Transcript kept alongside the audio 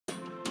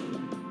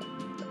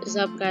What's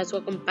up, guys?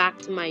 Welcome back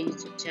to my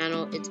YouTube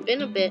channel. It's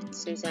been a bit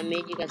since I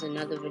made you guys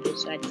another video,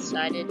 so I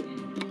decided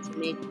to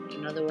make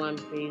another one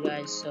for you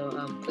guys. So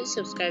please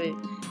subscribe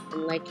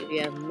and like if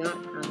you have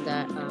not done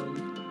that,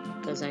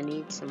 because I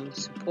need some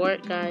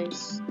support,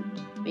 guys.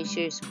 Make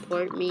sure you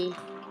support me.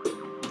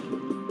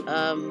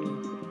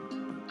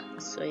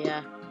 So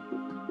yeah,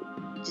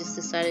 just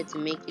decided to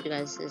make you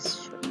guys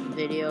this short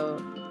video.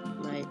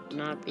 Might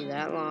not be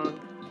that long,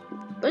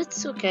 but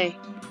it's okay.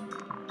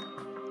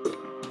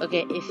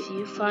 Okay, if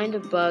you find a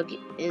bug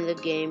in the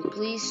game,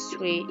 please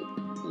tweet me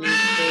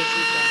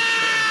crazy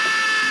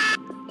back.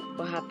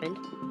 What happened?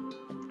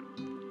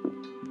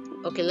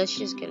 Okay, let's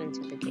just get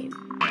into the game.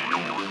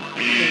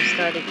 Game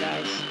started,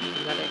 guys.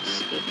 We gotta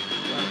escape.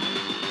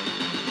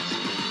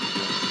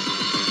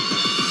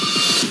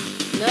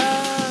 No!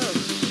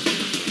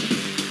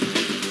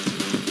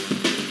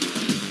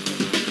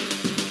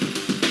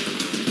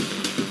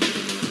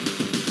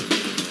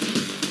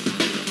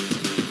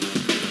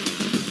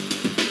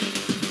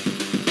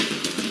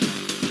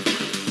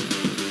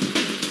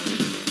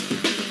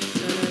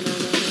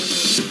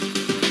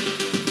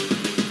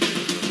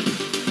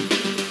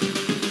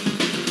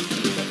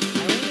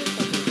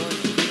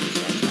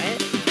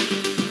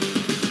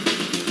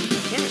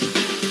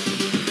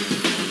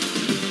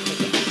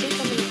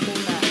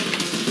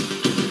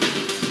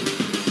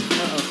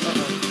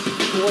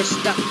 We're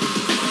stuck.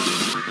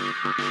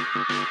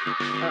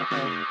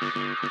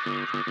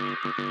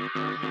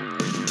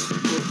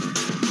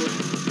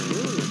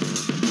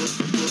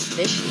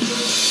 Fish?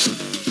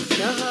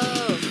 No!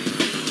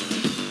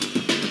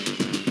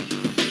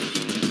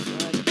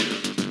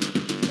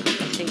 I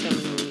think I'm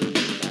gonna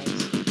lose, guys.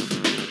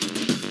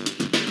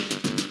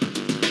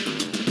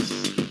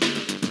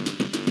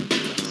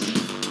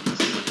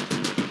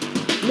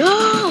 No!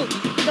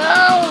 No,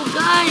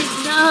 guys,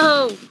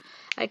 no!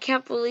 I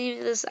can't believe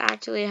this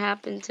actually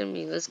happened to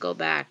me. Let's go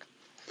back.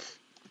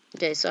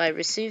 Okay, so I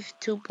received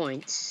 2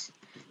 points,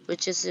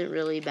 which isn't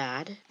really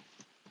bad.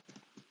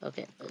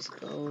 Okay, let's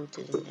go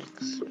to the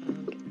next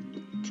round.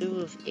 2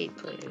 of 8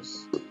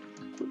 players.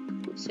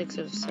 6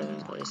 of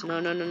 7 players. No.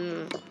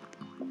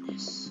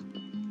 Yes.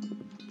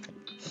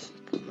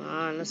 Come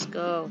on, let's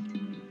go.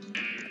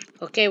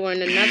 Okay, we're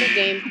in another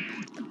game.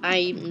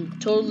 I'm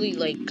totally,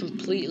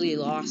 completely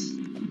lost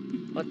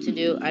what to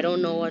do. I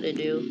don't know what to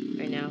do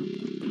right now.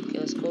 Okay,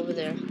 let's go over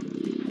there.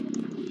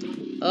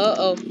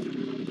 Uh-oh.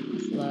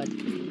 Flood.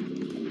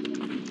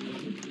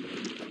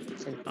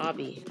 It's an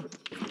obby.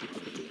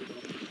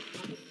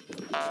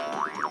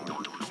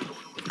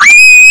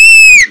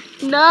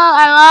 No,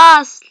 I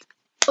lost!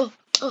 Oh.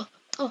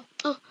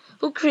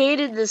 Who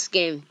created this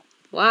game?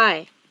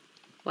 Why?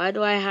 Why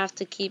do I have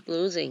to keep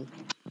losing?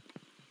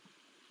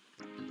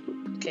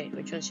 Okay,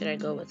 which one should I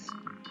go with?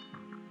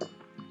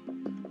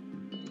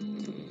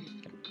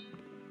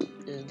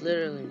 There's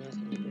literally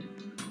nothing here.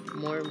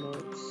 More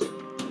modes.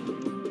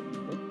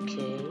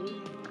 Okay.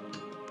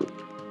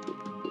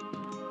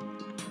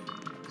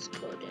 Let's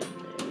go down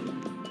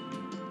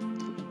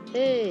there.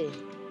 Hey!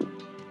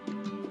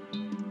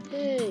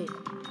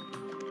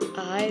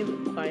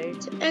 I'm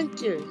required to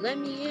enter. Let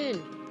me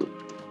in.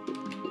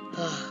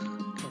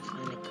 Can't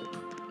find it.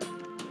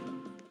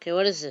 Okay,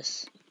 what is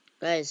this?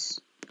 Guys,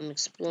 I'm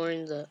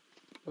exploring the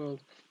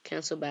world.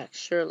 Cancel back.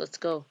 Sure, let's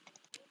go.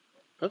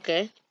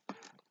 Okay.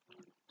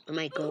 Where am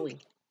I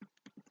going?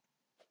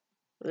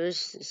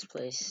 Where's this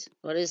place?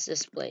 What is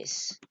this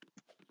place?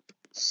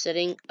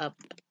 Setting up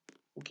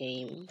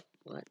game.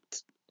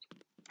 What?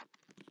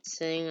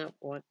 Setting up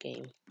what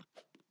game?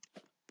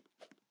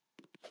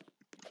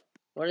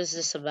 What is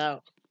this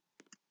about?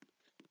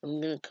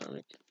 I'm gonna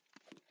comment.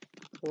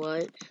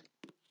 What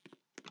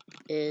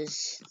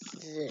is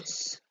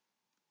this?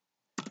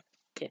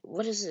 Okay,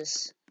 what is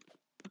this?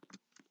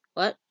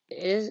 What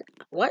is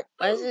what?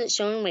 Why isn't it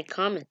showing my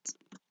comments?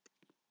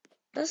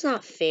 That's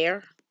not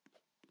fair.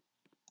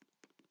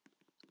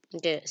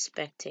 Okay,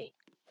 spectate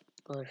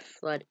or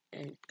flood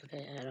and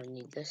okay, I don't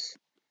need this.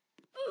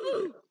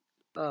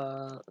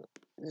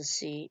 Let's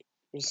see.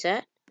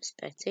 Reset,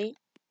 spectate,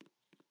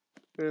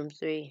 room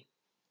 3.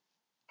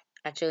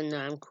 Actually, no,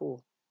 I'm cool.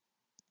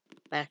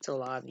 Back to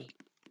lobby.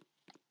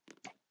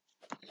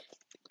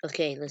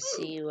 Okay, let's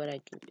see what I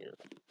can do.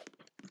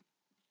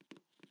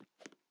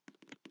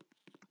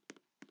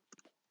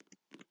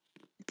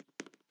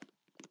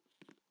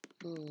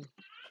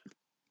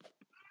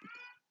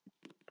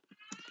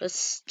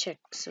 Let's check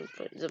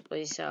the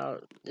place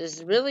out.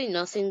 There's really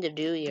nothing to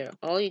do here.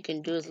 All you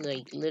can do is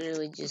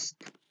literally just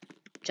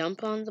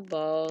jump on the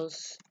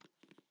balls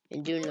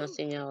and do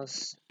nothing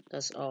else.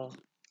 That's all.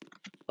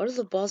 What do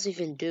the balls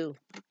even do?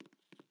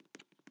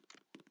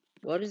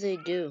 What do they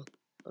do?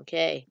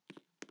 Okay.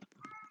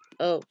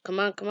 Oh, come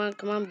on,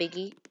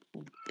 Biggie.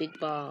 Big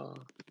ball.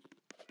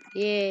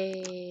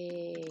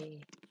 Yay.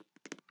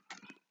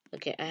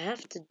 Okay, I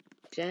have to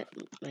get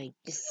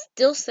it's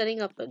still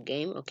setting up a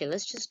game. Okay,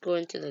 let's just go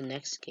into the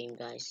next game,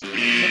 guys.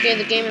 Okay,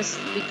 the game has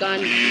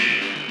begun.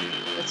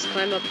 Let's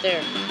climb up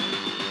there.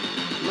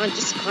 Come on,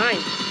 just climb.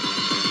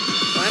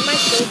 Why am I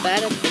so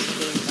bad at this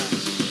game,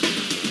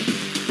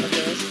 guys?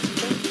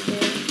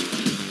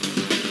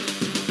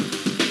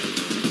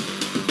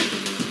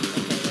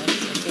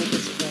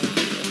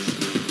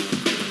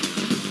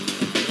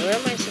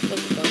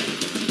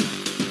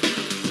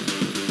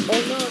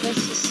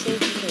 is a safe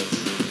place.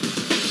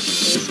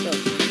 Okay, let's go.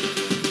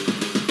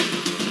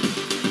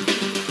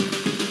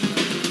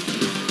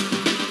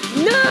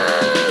 No!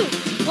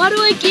 Why do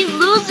I keep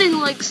losing?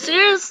 Like,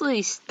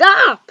 seriously,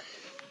 stop!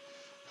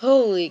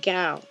 Holy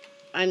cow.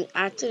 I'm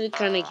actually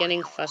kind of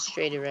getting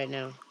frustrated right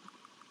now.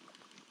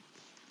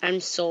 I'm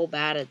so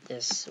bad at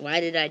this. Why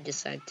did I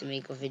decide to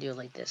make a video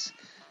like this?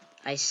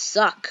 I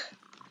suck.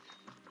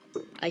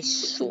 I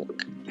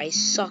suck. I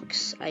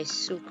sucks. I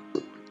suck.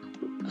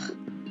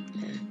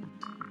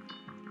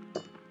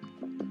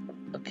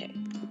 Okay.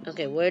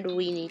 Okay, where do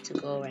we need to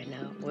go right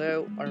now?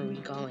 Where are we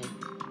going?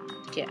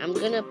 Okay, I'm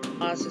gonna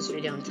pause this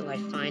video until I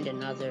find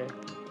another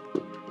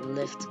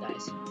lift,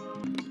 guys.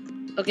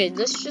 Okay,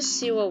 let's just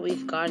see what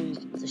we've got in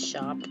the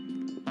shop.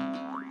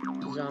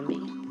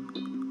 Zombie.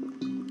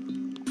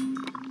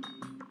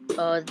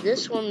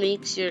 This one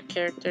makes your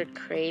character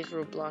crave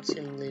Roblox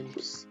and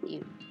limbs.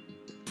 Ew.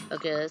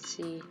 Okay, let's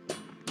see.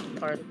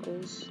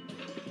 Particles.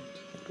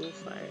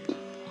 Bullfire.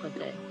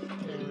 Okay,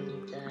 I don't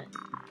need that.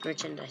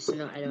 Merchandise.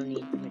 No, I don't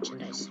need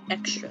merchandise.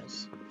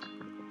 Extras.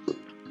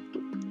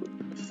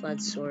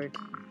 Flood sword.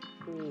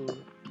 Ooh,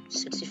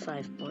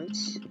 65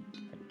 points.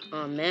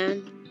 Oh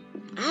man,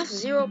 I have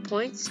 0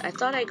 points. I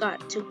thought I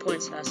got 2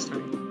 points last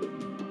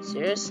time.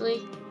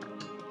 Seriously?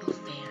 No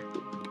fair.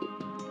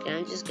 Okay,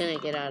 I'm just gonna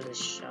get out of the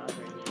shop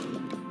right now.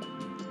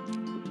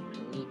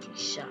 I need to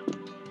shop.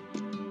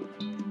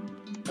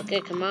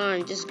 Okay, come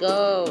on, just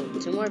go.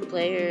 2 more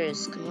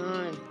players. Come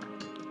on.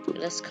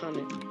 Let's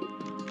comment.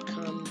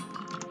 Come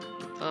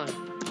on.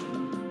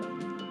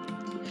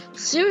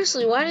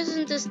 Seriously, why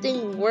doesn't this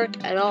thing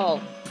work at all?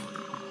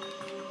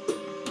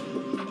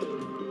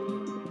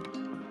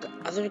 The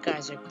other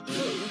guys are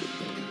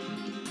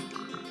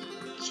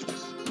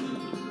jeez.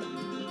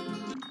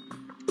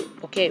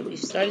 Okay, we've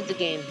started the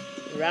game.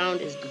 The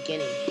round is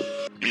beginning.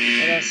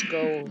 Let us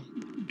go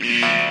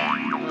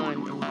on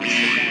and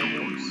survive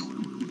rooms.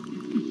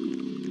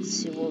 Let's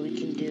see what we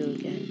can do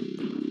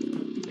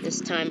again. This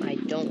time I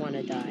don't want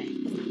to die.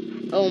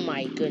 Oh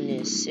my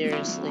goodness,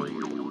 seriously.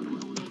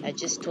 I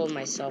just told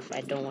myself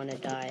I don't want to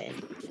die.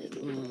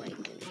 Oh my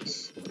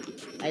goodness.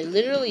 I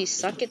literally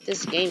suck at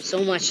this game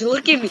so much.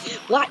 Look at me.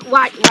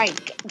 Why?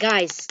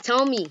 Guys,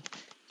 tell me.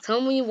 Tell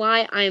me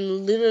why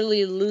I'm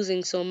literally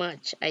losing so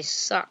much. I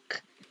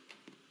suck.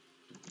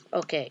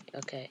 Okay.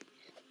 Okay,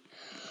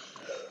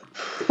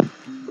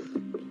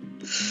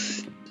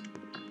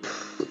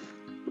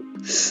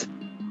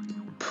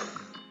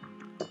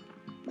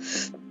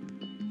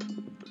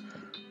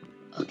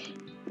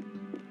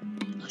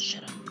 oh,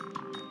 shut up.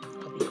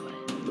 I'll be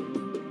quiet.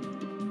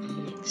 I'm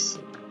gonna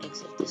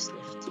exit this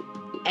lift.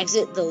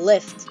 Exit the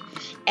lift.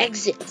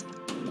 Exit.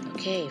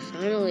 Okay,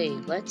 finally,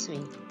 it lets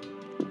me.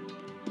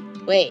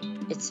 Wait,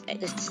 it's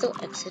still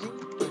exiting?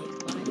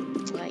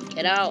 Why?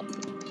 Get out.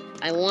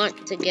 I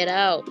want to get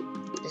out.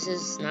 This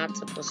is not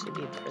supposed to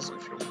be a prison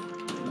for me.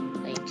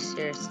 Like,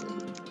 seriously.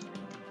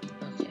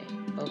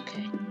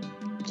 Okay.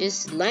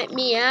 Just let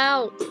me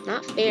out.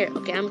 Not fair.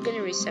 Okay, I'm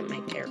gonna reset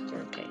my character,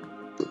 okay?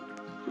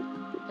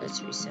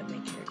 Let's reset my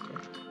character.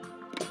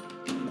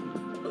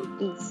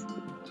 Oof.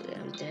 Okay,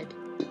 I'm dead.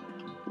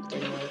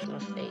 Didn't like my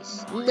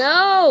face.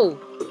 No!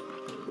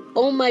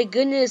 Oh my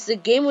goodness, the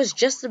game was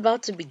just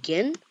about to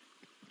begin?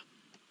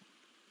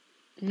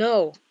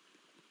 No.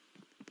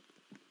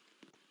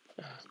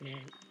 Oh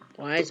man.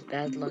 Why is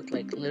bad luck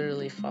like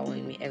literally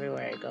following me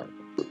everywhere I go?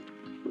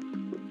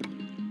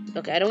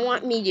 Okay, I don't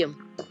want medium.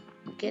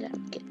 Get out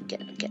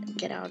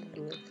of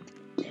the lift.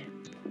 There.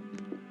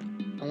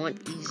 I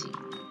want easy,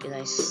 because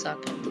I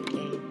suck at the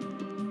game.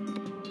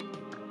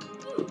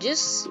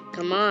 Just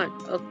come on.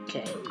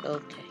 Okay.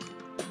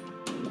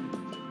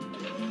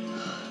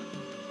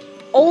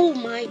 Oh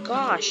my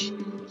gosh.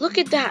 Look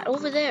at that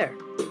over there.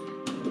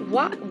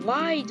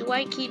 Why do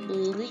I keep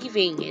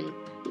leaving and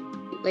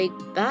like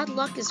bad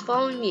luck is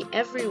following me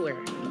everywhere?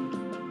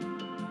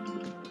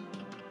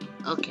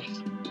 Okay.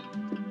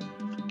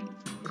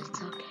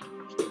 It's okay.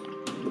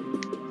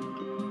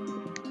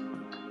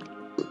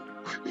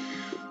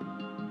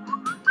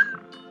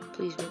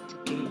 Please wait, the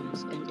game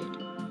has ended.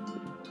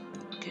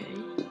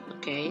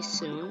 Okay,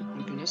 soon.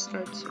 I'm gonna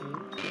start soon.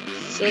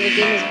 So the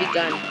game has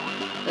begun.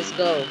 Let's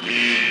go.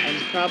 I'm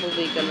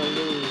probably gonna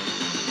lose.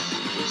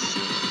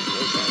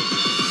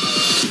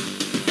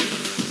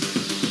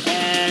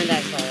 And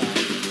I fall out.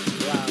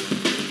 Wow.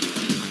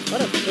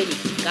 What a pity.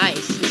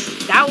 Guys,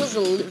 that was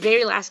the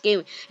very last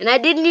game. And I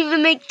didn't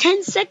even make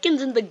 10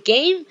 seconds in the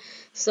game.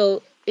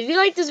 So, if you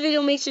like this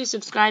video, make sure you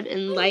subscribe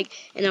and like.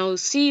 And I will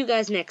see you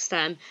guys next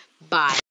time. Bye.